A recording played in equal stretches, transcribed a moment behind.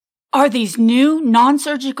Are these new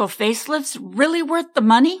non-surgical facelifts really worth the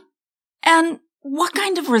money? And what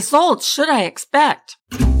kind of results should I expect?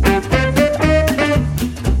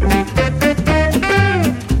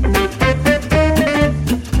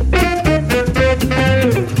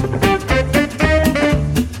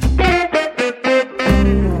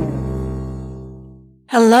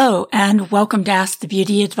 Hello, and welcome to Ask the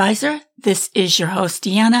Beauty Advisor. This is your host,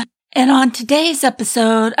 Deanna. And on today's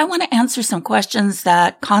episode, I want to answer some questions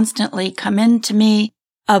that constantly come in to me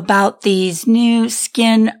about these new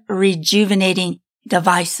skin rejuvenating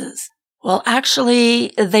devices. Well,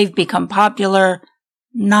 actually, they've become popular,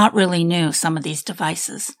 not really new, some of these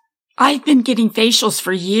devices. I've been getting facials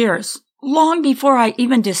for years, long before I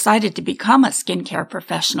even decided to become a skincare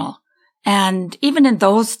professional. And even in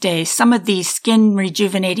those days, some of these skin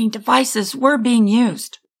rejuvenating devices were being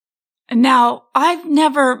used. Now, I've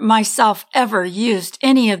never myself ever used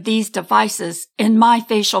any of these devices in my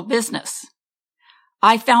facial business.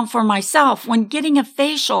 I found for myself when getting a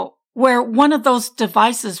facial where one of those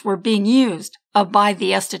devices were being used by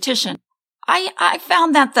the esthetician, I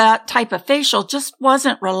found that type of facial just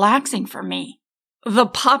wasn't relaxing for me. The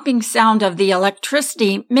popping sound of the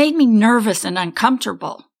electricity made me nervous and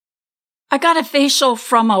uncomfortable. I got a facial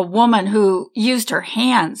from a woman who used her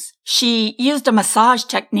hands. She used a massage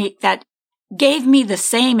technique that gave me the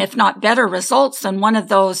same, if not better, results than one of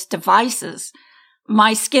those devices.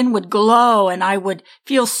 My skin would glow and I would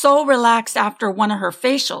feel so relaxed after one of her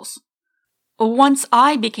facials. Once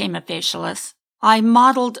I became a facialist, I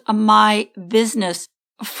modeled my business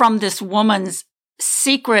from this woman's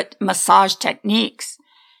secret massage techniques,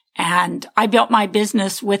 and I built my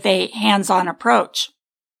business with a hands-on approach.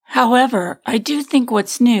 However, I do think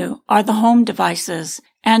what's new are the home devices,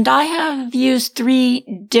 and I have used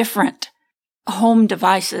 3 different home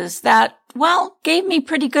devices that, well, gave me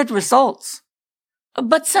pretty good results.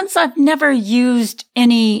 But since I've never used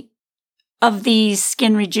any of these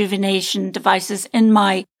skin rejuvenation devices in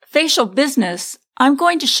my facial business, I'm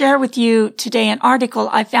going to share with you today an article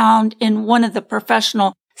I found in one of the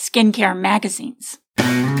professional skincare magazines.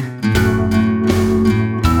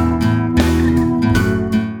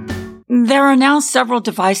 There are now several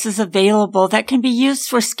devices available that can be used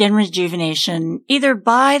for skin rejuvenation, either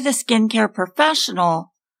by the skincare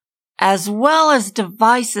professional, as well as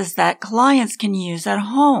devices that clients can use at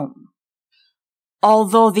home.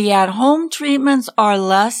 Although the at-home treatments are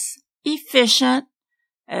less efficient,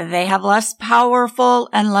 they have less powerful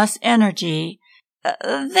and less energy,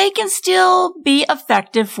 they can still be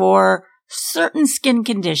effective for certain skin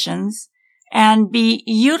conditions and be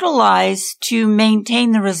utilized to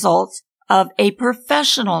maintain the results of a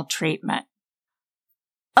professional treatment.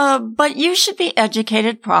 But you should be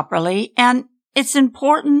educated properly, and it's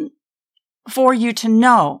important for you to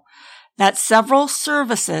know that several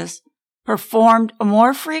services performed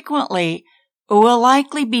more frequently will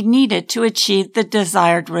likely be needed to achieve the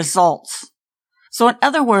desired results. So in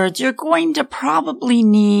other words, you're going to probably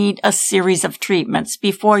need a series of treatments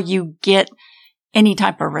before you get any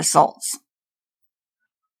type of results.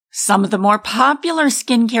 Some of the more popular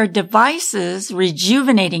skincare devices,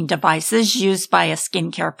 rejuvenating devices used by a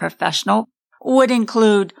skincare professional, would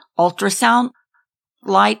include ultrasound,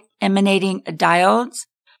 light emanating diodes,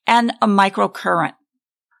 and a microcurrent.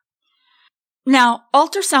 Now,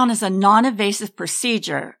 ultrasound is a non-invasive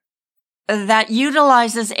procedure that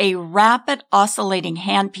utilizes a rapid oscillating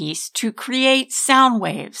handpiece to create sound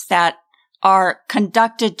waves that are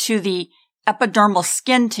conducted to the epidermal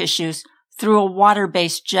skin tissues through a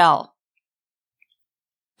water-based gel.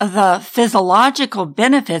 The physiological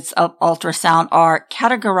benefits of ultrasound are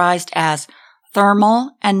categorized as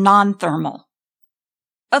thermal and non-thermal.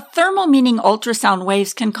 A thermal meaning ultrasound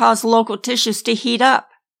waves can cause local tissues to heat up.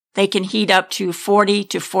 They can heat up to 40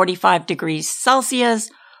 to 45 degrees Celsius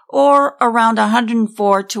or around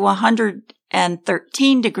 104 to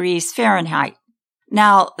 113 degrees Fahrenheit.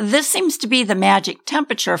 Now, this seems to be the magic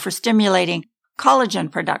temperature for stimulating collagen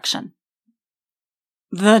production.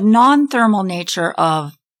 The non-thermal nature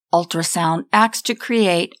of ultrasound acts to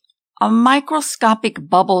create microscopic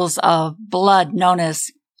bubbles of blood known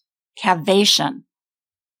as cavation,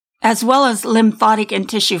 as well as lymphatic and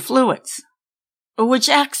tissue fluids, which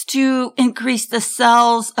acts to increase the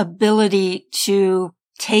cell's ability to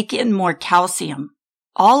take in more calcium.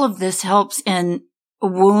 All of this helps in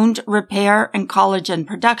wound repair and collagen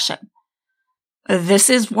production. This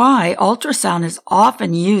is why ultrasound is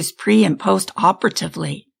often used pre- and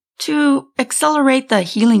post-operatively to accelerate the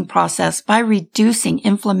healing process by reducing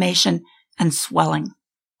inflammation and swelling.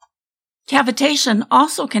 Cavitation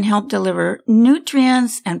also can help deliver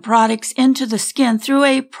nutrients and products into the skin through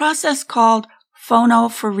a process called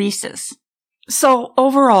phonophoresis. So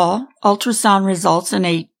overall, ultrasound results in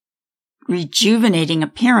a rejuvenating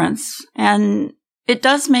appearance, and it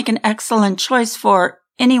does make an excellent choice for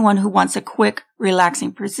anyone who wants a quick,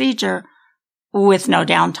 relaxing procedure with no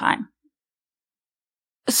downtime.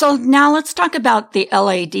 So now let's talk about the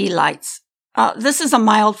LED lights. This is a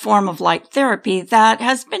mild form of light therapy that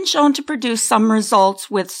has been shown to produce some results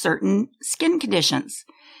with certain skin conditions.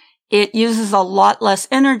 It uses a lot less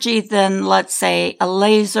energy than, let's say, a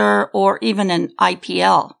laser or even an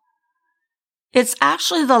IPL. It's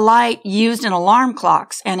actually the light used in alarm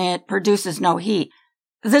clocks, and it produces no heat.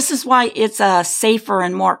 This is why it's a safer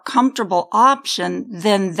and more comfortable option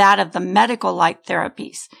than that of the medical light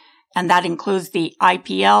therapies, and that includes the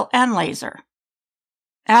IPL and laser.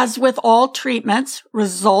 As with all treatments,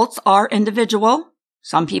 results are individual.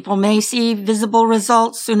 Some people may see visible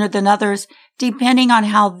results sooner than others, depending on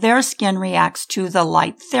how their skin reacts to the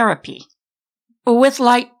light therapy. With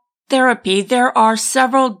light therapy, there are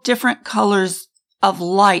several different colors of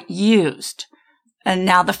light used. And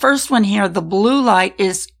now the first one here, the blue light,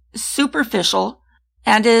 is superficial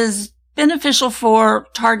and is beneficial for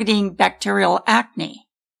targeting bacterial acne.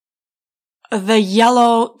 The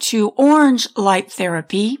yellow to orange light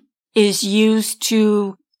therapy is used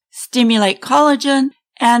to stimulate collagen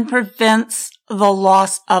and prevents the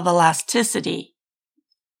loss of elasticity,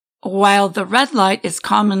 while the red light is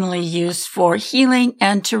commonly used for healing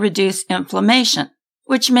and to reduce inflammation,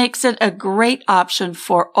 which makes it a great option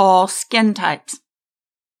for all skin types.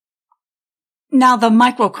 Now, the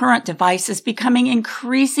microcurrent device is becoming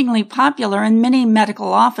increasingly popular in many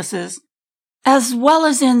medical offices, as well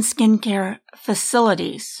as in skincare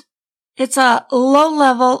facilities. It's a low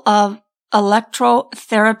level of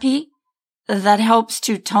electrotherapy that helps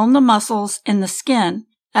to tone the muscles in the skin,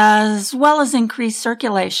 as well as increase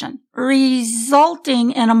circulation,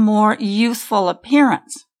 resulting in a more youthful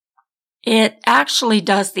appearance. It actually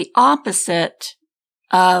does the opposite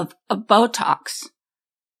of Botox.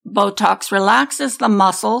 Botox relaxes the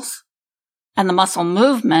muscles and the muscle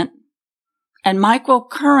movement, and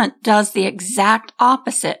microcurrent does the exact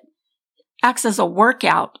opposite. Acts as a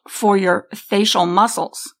workout for your facial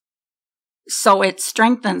muscles. So it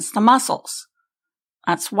strengthens the muscles.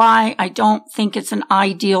 That's why I don't think it's an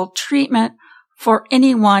ideal treatment for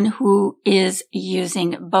anyone who is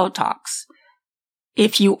using Botox.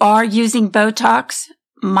 If you are using Botox,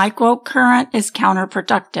 microcurrent is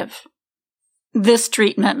counterproductive. This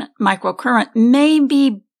treatment, microcurrent, may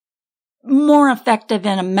be more effective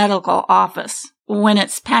in a medical office when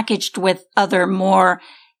it's packaged with other more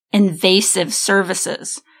invasive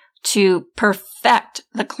services to perfect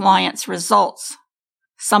the client's results.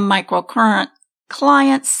 Some microcurrent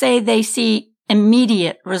clients say they see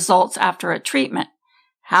immediate results after a treatment.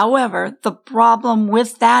 However, the problem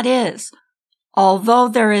with that is, although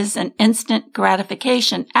there is an instant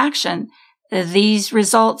gratification action, these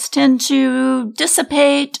results tend to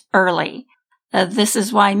dissipate early. This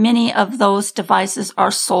is why many of those devices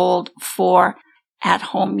are sold for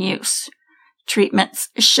at-home use. Treatments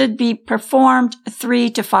should be performed 3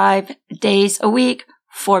 to 5 days a week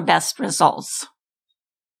for best results.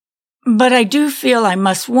 But I do feel I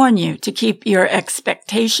must warn you to keep your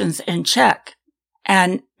expectations in check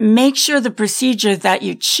and make sure the procedure that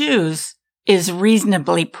you choose is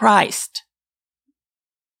reasonably priced.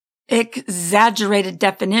 Exaggerated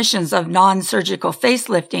definitions of non-surgical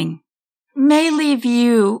facelifting may leave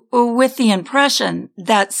you with the impression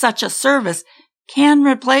that such a service can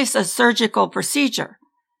replace a surgical procedure.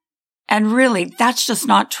 And really, that's just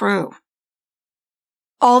not true.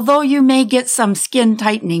 Although you may get some skin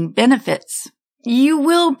tightening benefits, you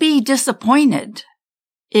will be disappointed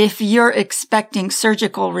if you're expecting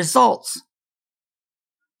surgical results.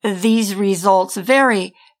 These results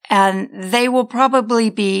vary, and they will probably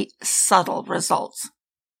be subtle results.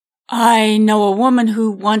 I know a woman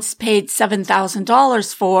who once paid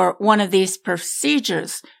 $7,000 for one of these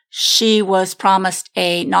procedures. She was promised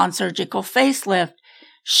a non-surgical facelift.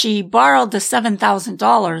 She borrowed the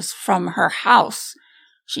 $7,000 from her house.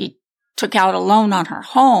 She took out a loan on her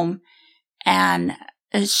home, and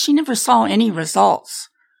she never saw any results.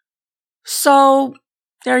 So,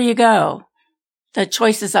 there you go. The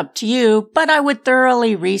choice is up to you, but I would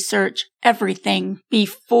thoroughly research everything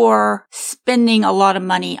before spending a lot of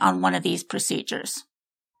money on one of these procedures.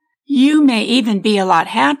 You may even be a lot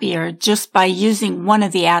happier just by using one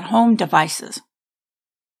of the at-home devices.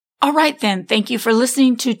 All right then, thank you for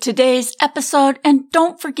listening to today's episode, and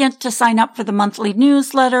don't forget to sign up for the monthly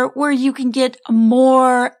newsletter where you can get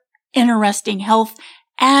more interesting health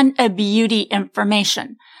and beauty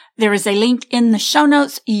information. There is a link in the show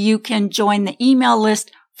notes. You can join the email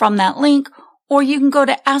list from that link, or you can go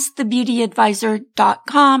to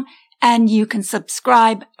askthebeautyadvisor.com and you can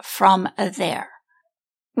subscribe from there.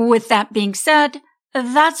 With that being said,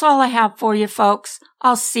 that's all I have for you folks.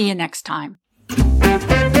 I'll see you next time.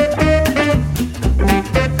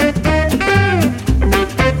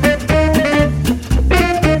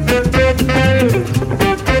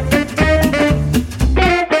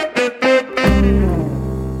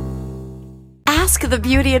 Ask the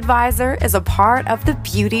Beauty Advisor is a part of the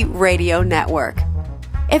Beauty Radio Network.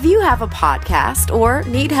 If you have a podcast or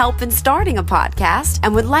need help in starting a podcast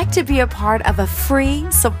and would like to be a part of a free,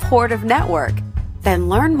 supportive network, then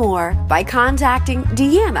learn more by contacting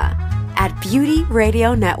Deanna at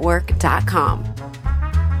beautyradionetwork.com.